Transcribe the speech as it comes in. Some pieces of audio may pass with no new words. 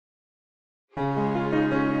Good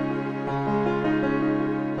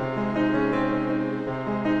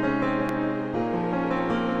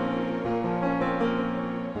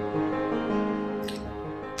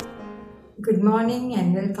morning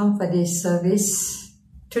and welcome for this service.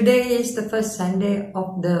 Today is the first Sunday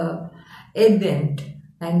of the Advent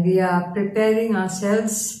and we are preparing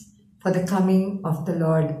ourselves for the coming of the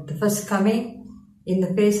Lord. The first coming, in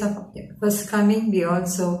the face of the first coming, we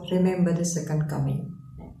also remember the second coming.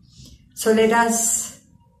 So let us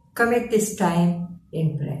commit this time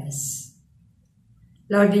in prayers.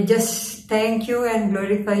 Lord, we just thank you and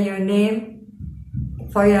glorify your name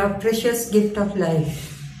for your precious gift of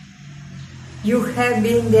life. You have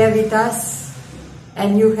been there with us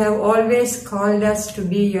and you have always called us to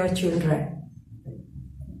be your children.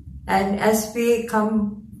 And as we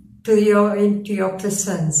come into your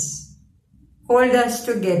presence, hold us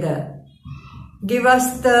together. Give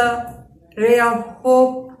us the ray of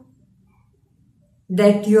hope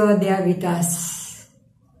that you are there with us.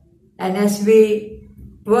 And as we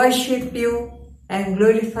worship you and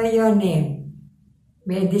glorify your name,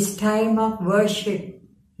 may this time of worship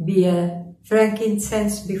be a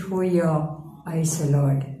frankincense before your eyes, O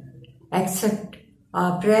Lord. Accept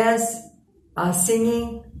our prayers, our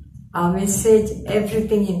singing, our message,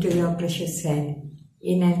 everything into your precious hand.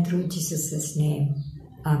 In and through Jesus' name.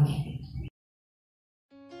 Amen.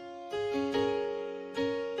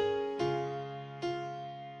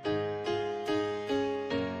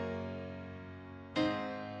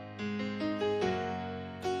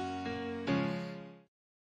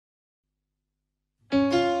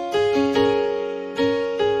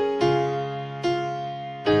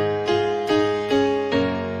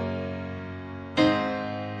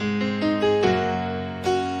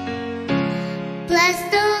 Bless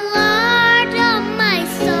the Lord, oh my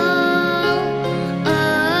soul,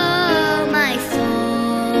 oh my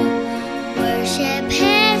soul, worship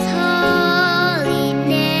His holy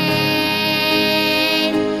name,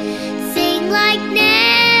 sing like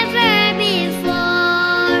never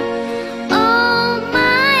before, oh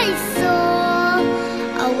my soul,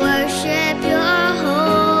 I'll worship your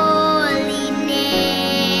holy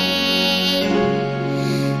name.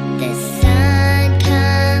 The sun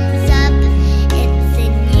comes up, it's a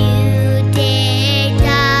new day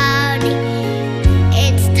dawning.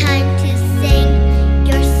 It's time to sing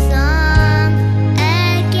your song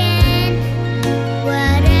again.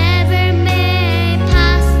 Whatever may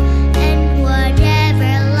pass and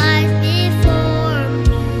whatever lies before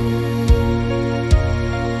me,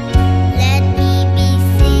 let me be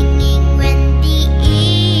singing when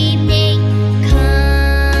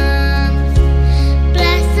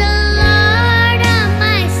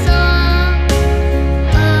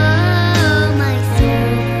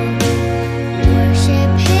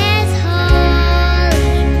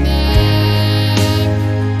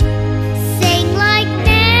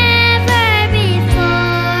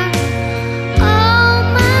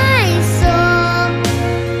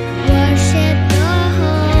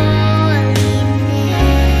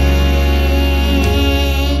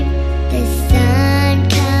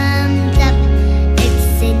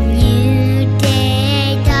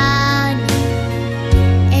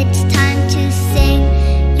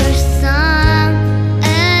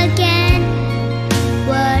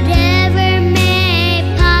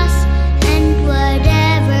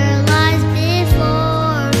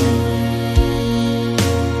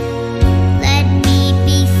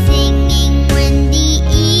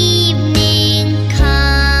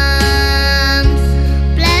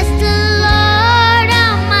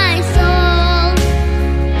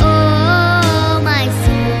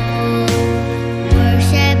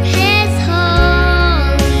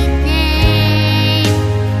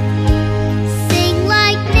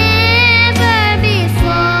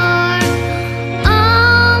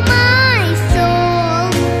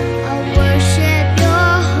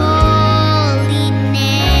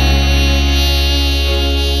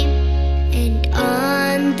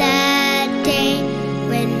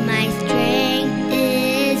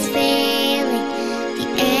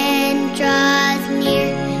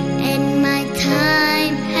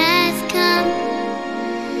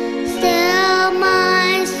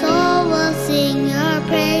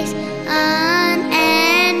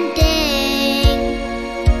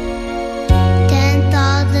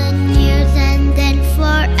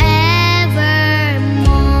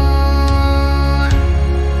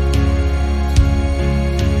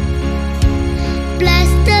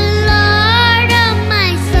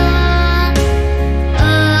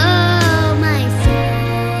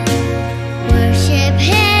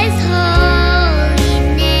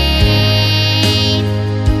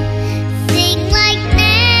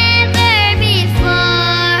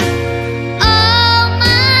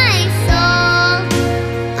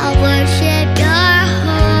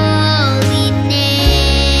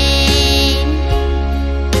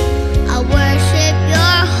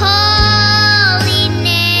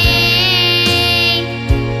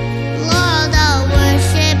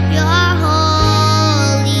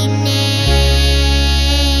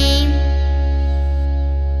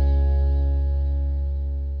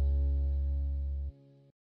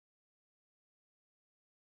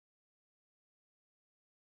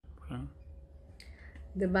Okay.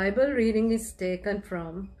 The Bible reading is taken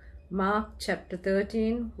from Mark chapter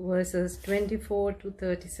 13, verses 24 to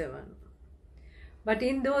 37. But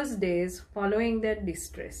in those days following that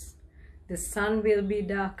distress, the sun will be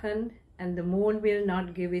darkened, and the moon will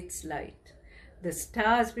not give its light. The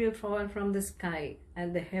stars will fall from the sky,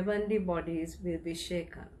 and the heavenly bodies will be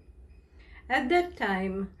shaken. At that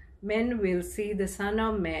time, men will see the Son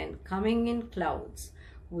of Man coming in clouds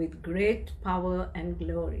with great power and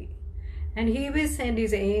glory. And he will send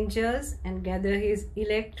his angels and gather his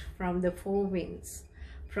elect from the four winds,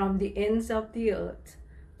 from the ends of the earth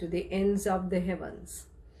to the ends of the heavens.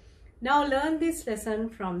 Now learn this lesson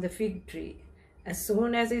from the fig tree. As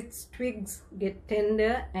soon as its twigs get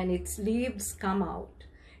tender and its leaves come out,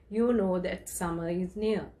 you know that summer is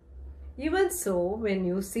near. Even so, when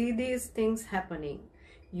you see these things happening,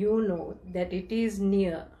 you know that it is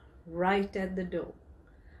near, right at the door.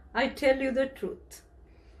 I tell you the truth.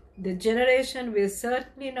 The generation will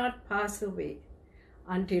certainly not pass away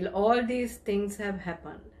until all these things have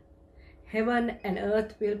happened. Heaven and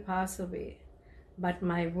earth will pass away, but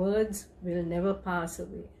my words will never pass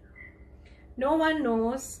away. No one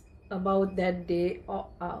knows about that day or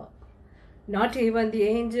hour, not even the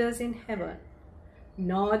angels in heaven,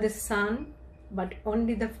 nor the Son, but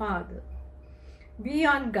only the Father. Be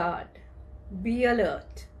on guard, be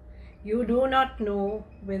alert. You do not know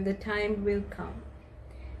when the time will come.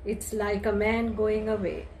 It's like a man going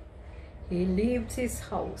away. He leaves his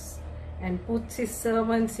house and puts his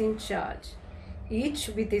servants in charge, each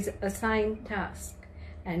with his assigned task,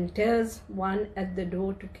 and tells one at the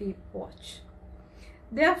door to keep watch.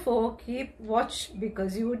 Therefore, keep watch,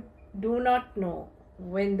 because you do not know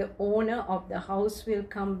when the owner of the house will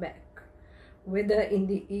come back, whether in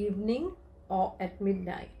the evening or at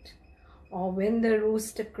midnight, or when the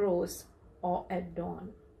rooster crows or at dawn.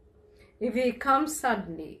 If he comes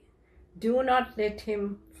suddenly, do not let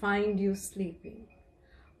him find you sleeping.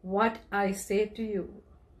 What I say to you,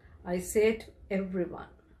 I say to everyone,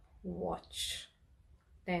 watch.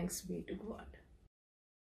 Thanks be to God.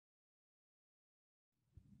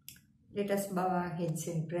 Let us bow our heads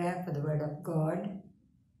in prayer for the word of God.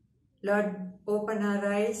 Lord, open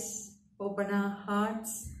our eyes, open our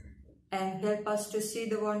hearts, and help us to see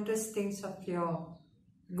the wondrous things of your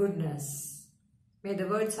goodness. May the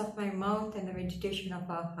words of my mouth and the meditation of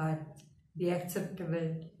our heart be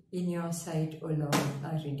acceptable in your sight, O Lord,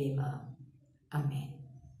 our Redeemer. Amen.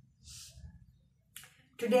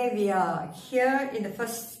 Today we are here in the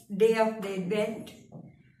first day of the Advent,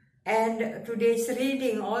 and today's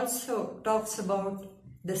reading also talks about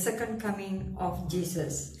the second coming of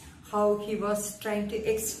Jesus, how he was trying to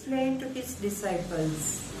explain to his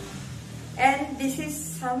disciples. And this is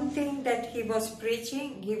something that he was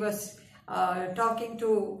preaching. He was talking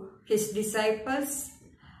to his disciples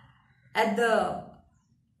at the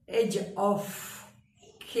edge of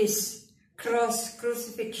his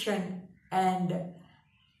crucifixion and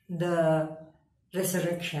the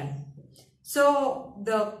resurrection. So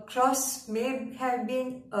the cross may have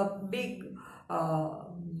been a big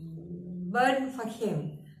burden for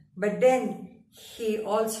him, but then he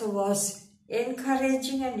also was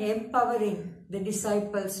encouraging and empowering the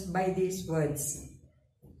disciples by these words.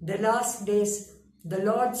 The last days, the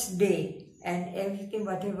Lord's day, and everything,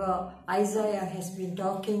 whatever Isaiah has been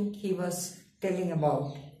talking, he was telling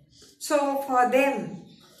about. So for them,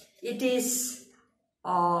 it is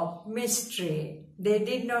a mystery. They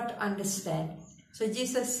did not understand. So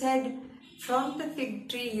Jesus said, from the fig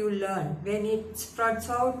tree you learn. When it sprouts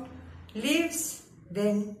out leaves,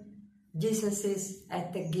 then Jesus is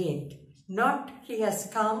at the gate. Not he has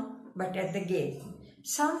come, but at the gate.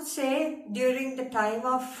 Some say during the time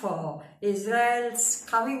of Israel's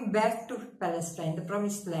coming back to Palestine, the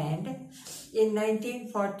promised land, in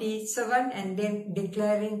 1947, and then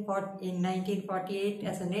declaring in 1948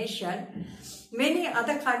 as a nation, many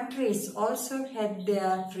other countries also had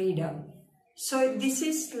their freedom. So this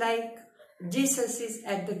is like Jesus is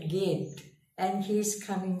at the gate and he is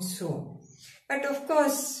coming soon. But of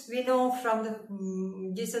course, we know from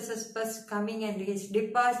the Jesus' first coming and his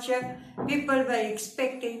departure, people were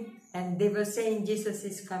expecting and they were saying Jesus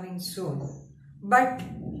is coming soon. But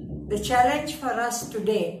the challenge for us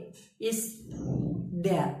today is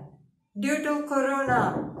there. Due to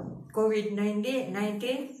Corona,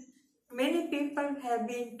 COVID-19, many people have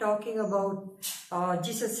been talking about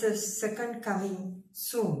Jesus' second coming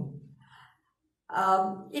soon.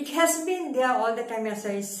 It has been there all the time, as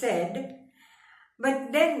I said.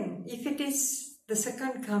 But then, if it is the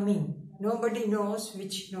second coming, nobody knows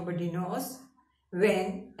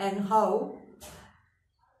when and how.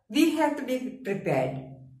 We have to be prepared,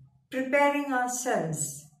 preparing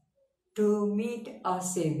ourselves to meet our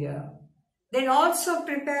Savior. Then also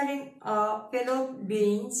preparing our fellow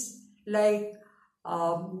beings, like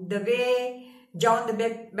the way John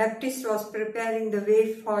the Baptist was preparing the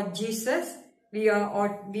way for Jesus. We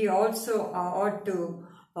also ought to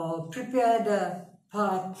prepare the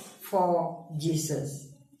path for Jesus.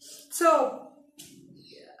 So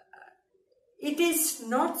it is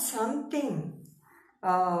not something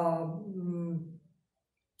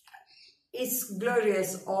is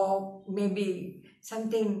glorious, or maybe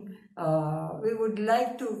something we would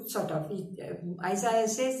like to sort of, Isaiah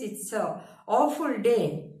says it's an awful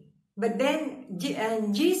day, but then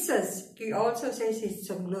Jesus, he also says it's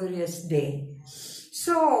a glorious day.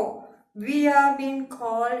 So we are being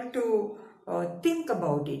called to think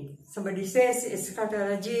about it. Somebody says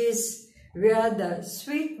eschatology is where the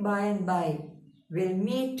sweet by and by will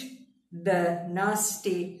meet the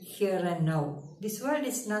nasty here and now. This world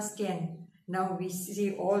is nasty, and now we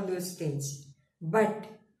see all those things. But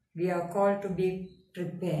we are called to be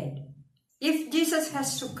prepared. If Jesus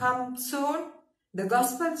has to come soon, the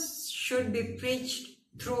gospel should be preached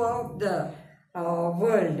throughout the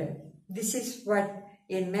world. This is what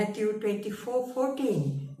in Matthew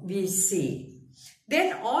 24:14 we see.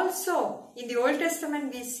 Then also in the Old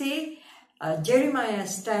Testament we see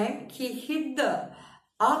Jeremiah's time, he hid the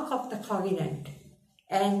Ark of the Covenant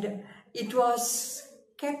and it was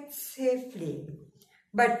kept safely.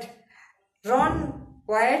 But Ron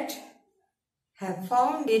Wyatt have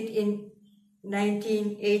found it in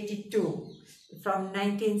 1982. From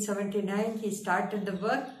 1979 he started the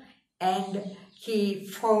work and he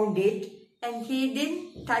found it, and he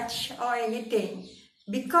didn't touch or anything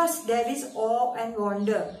because there is awe and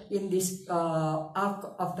wonder in this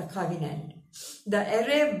Ark of the Covenant. The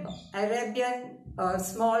Arabian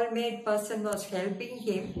small-made person was helping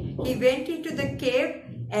him. He went into the cave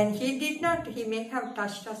and he may have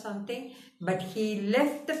touched or something, but he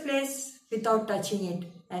left the place without touching it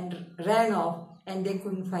and ran off, and they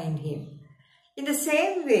couldn't find him. In the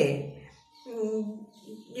same way,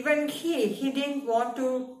 even he didn't want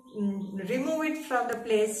to remove it from the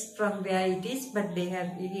place from where it is, but he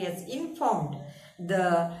has informed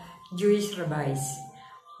the Jewish rabbis.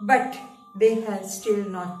 But they have still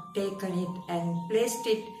not taken it and placed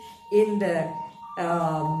it in the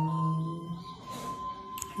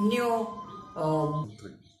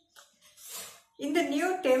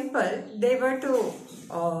new temple. They were to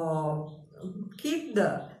keep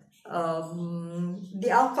the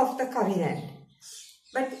Ark of the Covenant.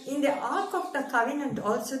 But in the Ark of the Covenant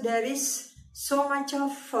also there is so much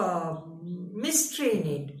of mystery in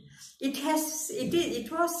it.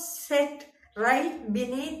 It was set right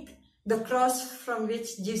beneath the cross from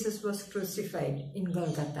which Jesus was crucified in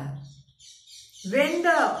Golgotha. When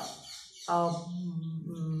the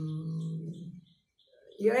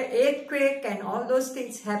earthquake and all those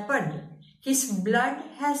things happened, his blood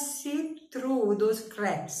has seeped through those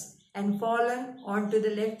cracks and fallen onto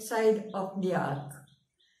the left side of the ark.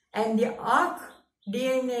 And the ark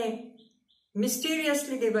DNA,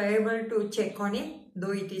 mysteriously they were able to check on it,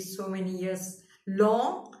 though it is so many years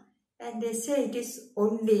long, and they say it is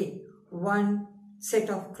only one set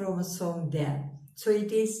of chromosome there. So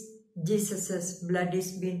it is Jesus's blood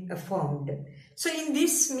is being affirmed. So in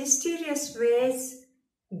these mysterious ways,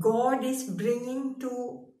 God is bringing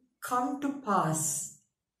to come to pass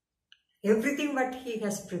everything what he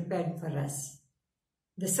has prepared for us.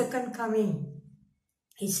 The second coming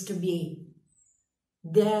is to be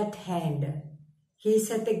there at hand. He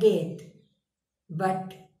is at the gate,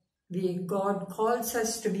 but God calls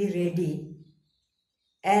us to be ready.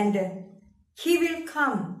 And he will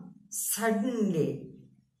come suddenly.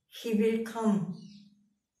 He will come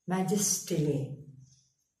majestically.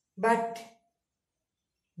 But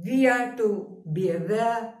we are to be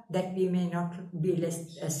aware that we may not be led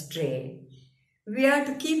astray. We are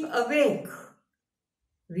to keep awake.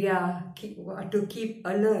 We are to keep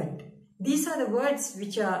alert. These are the words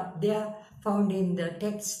which are there found in the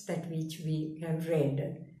text which we have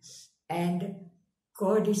read. And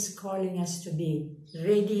God is calling us to be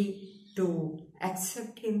ready to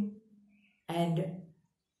accept him and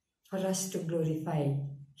for us to glorify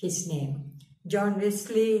his name. John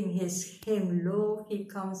Wesley in his hymn, "Lo, he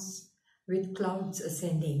comes with clouds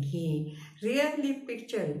ascending," he really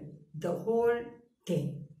pictured the whole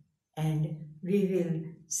thing. And we will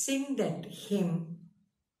sing that hymn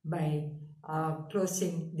by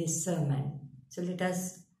closing this sermon. So let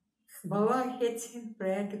us bow our heads in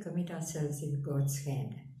prayer to commit ourselves in God's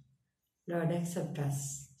hand. Lord, accept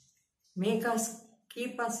us. Make us,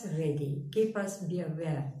 keep us ready, keep us be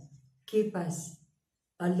aware, keep us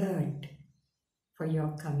alert for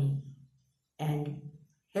your coming. And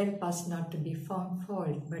Help us not to be found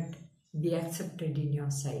fault, but be accepted in your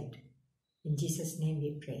sight. In Jesus' name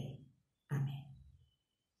we pray. Amen.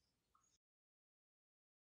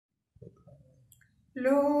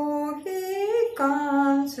 Lo, he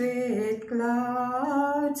comes with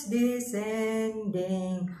clouds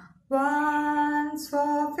descending, once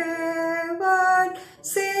for favored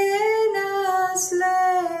sinners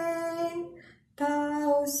slain.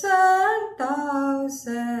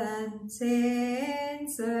 1,000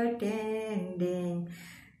 saints attending,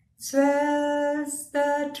 swells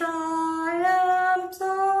the triumphs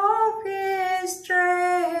of his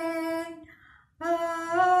train.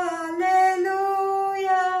 Alleluia,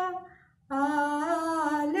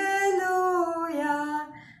 alleluia,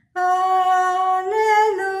 alleluia.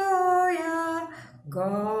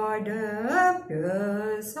 God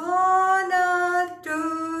appears on earth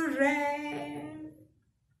to reign.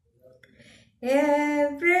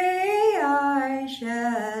 Every eye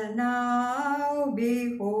shall now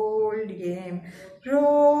behold him,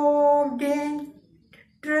 robed in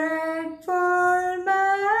dreadful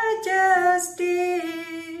majesty.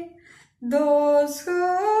 Those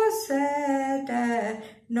who sat at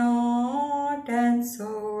naught and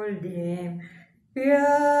sold him,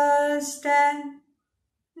 pierced and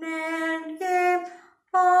nailed him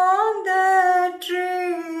on the tree.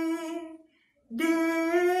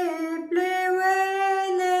 Deeply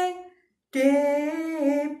wailing,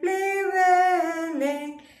 deeply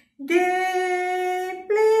wailing,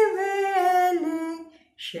 deeply wailing,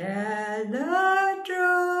 shall the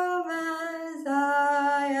true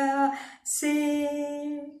Messiah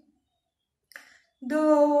see.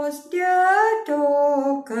 Those dear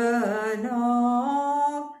token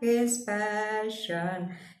of his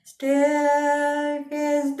passion, still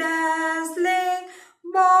his dazzling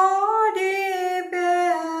body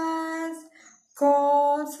bears,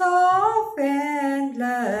 cause of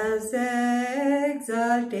endless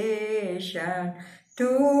exaltation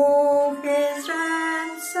to his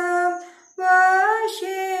ransomed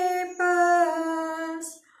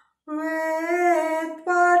worshippers. With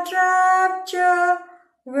what rapture,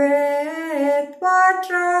 with what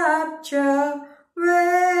rapture,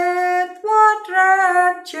 with what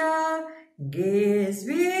rapture, gaze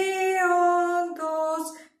we on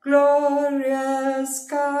those glorious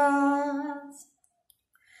skies.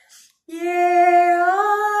 Yea,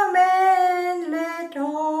 amen, let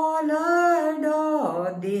all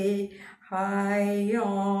adore thee, high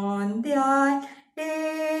on thy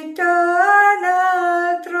eternal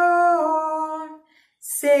throne.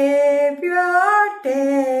 Saviour,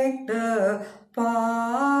 take the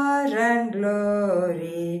power and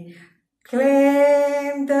glory,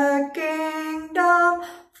 claim the kingdom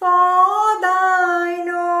for thine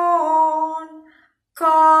own.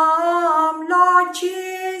 Come, Lord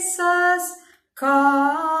Jesus,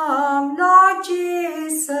 come, Lord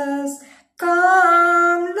Jesus,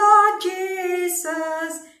 come, Lord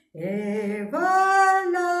Jesus, everlasting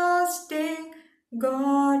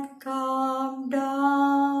God, come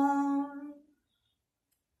down.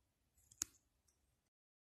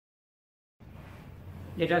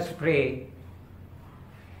 Let us pray.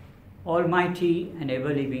 Almighty and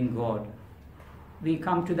ever-living God, we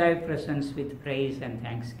come to thy presence with praise and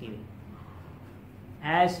thanksgiving.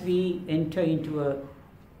 As we enter into a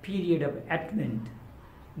period of Advent,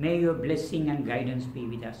 may your blessing and guidance be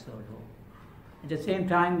with us, O Lord. At the same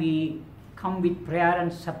time, we come with prayer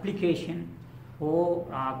and supplication for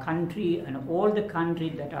our country and all the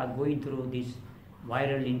countries that are going through this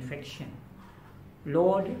viral infection.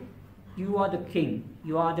 Lord, you are the King,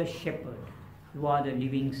 you are the Shepherd, you are the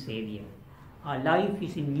living Savior. Our life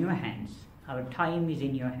is in your hands, our time is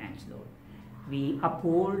in your hands, Lord. We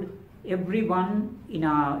uphold everyone in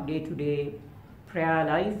our day-to-day prayer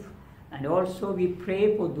life, and also we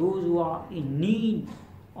pray for those who are in need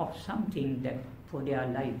of something that for their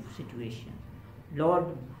life situation.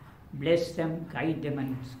 Lord, bless them, guide them,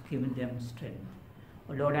 and give them strength.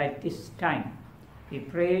 Oh Lord, at this time, we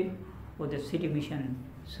pray for the City Mission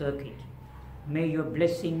Circuit. May your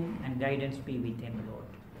blessing and guidance be with them, Lord.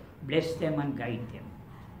 Bless them and guide them.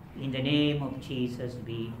 In the name of Jesus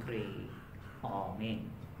we pray. Amen.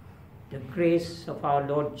 The grace of our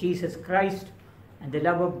Lord Jesus Christ and the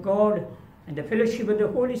love of God and the fellowship of the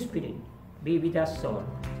Holy Spirit be with us all,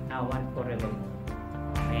 now and forevermore.